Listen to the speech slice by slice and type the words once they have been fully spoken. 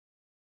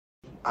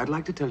I'd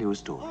like to tell you a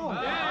story. Oh.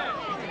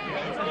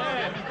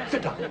 Yeah.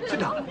 Sit down, sit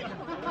down.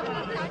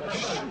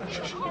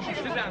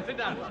 Sit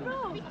down.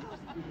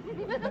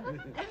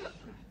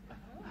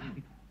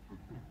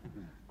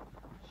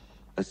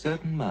 A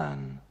certain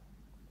man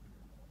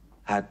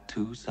had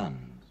 2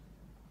 sons.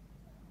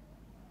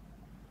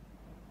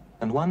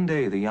 And one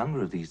day the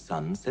younger of these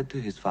sons said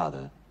to his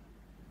father,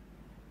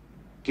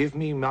 "Give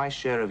me my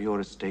share of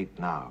your estate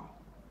now."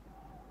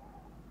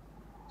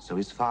 So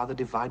his father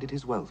divided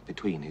his wealth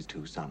between his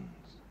 2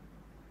 sons.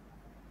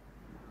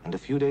 And a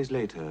few days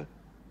later,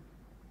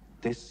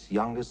 this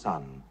younger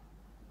son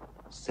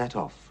set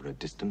off for a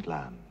distant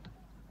land.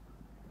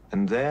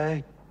 And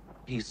there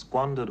he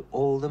squandered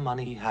all the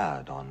money he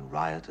had on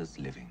riotous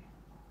living.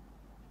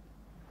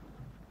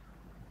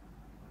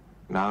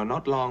 Now,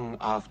 not long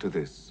after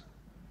this,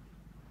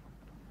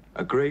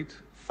 a great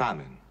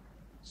famine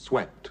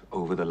swept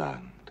over the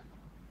land,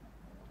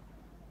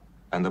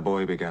 and the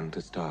boy began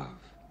to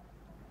starve.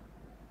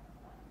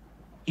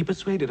 He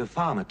persuaded a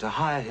farmer to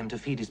hire him to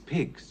feed his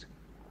pigs,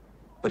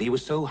 but he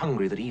was so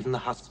hungry that even the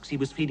husks he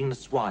was feeding the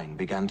swine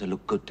began to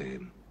look good to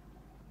him.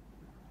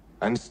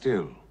 And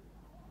still,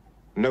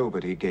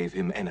 nobody gave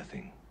him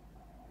anything.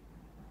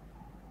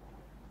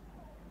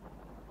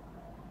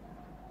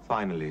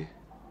 Finally,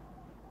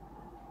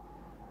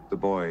 the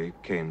boy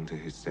came to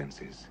his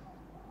senses.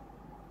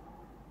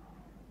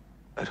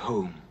 At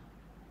home,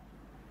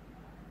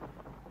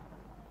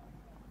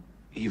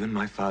 even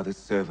my father's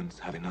servants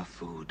have enough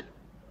food,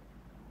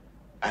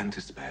 and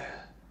to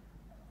spare.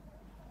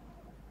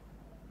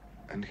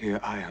 And here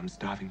I am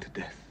starving to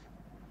death.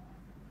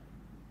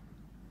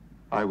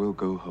 I will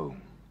go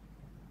home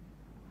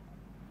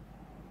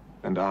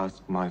and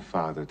ask my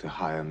father to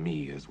hire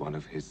me as one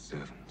of his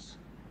servants.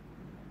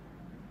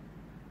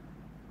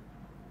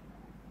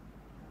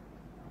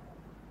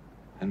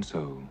 And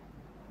so,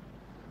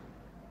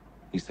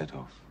 he set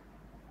off.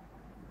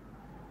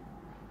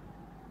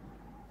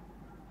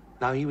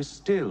 Now he was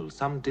still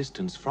some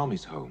distance from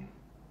his home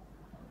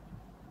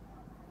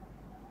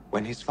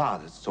when his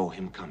father saw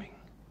him coming.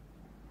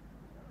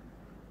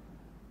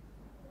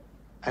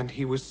 And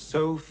he was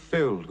so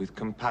filled with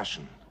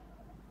compassion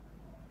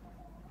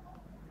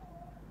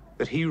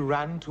that he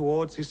ran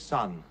towards his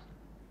son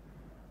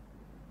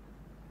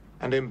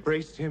and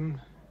embraced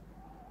him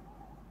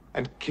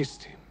and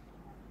kissed him.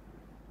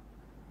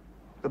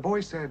 The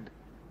boy said,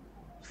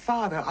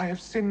 "Father, I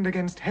have sinned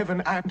against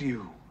heaven and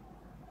you.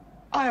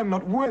 I am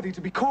not worthy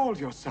to be called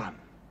your son."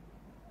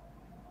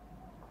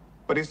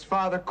 But his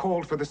father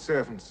called for the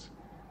servants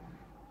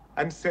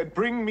and said,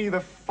 "Bring me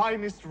the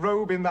finest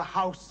robe in the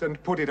house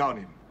and put it on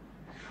him.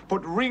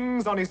 Put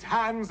rings on his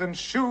hands and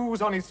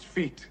shoes on his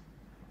feet.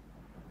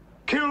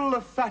 Kill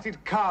the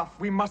fatted calf.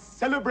 We must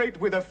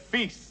celebrate with a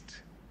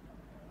feast."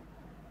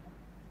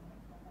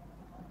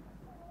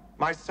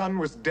 My son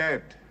was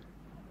dead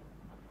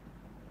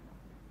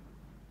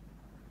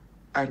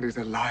and is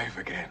alive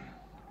again.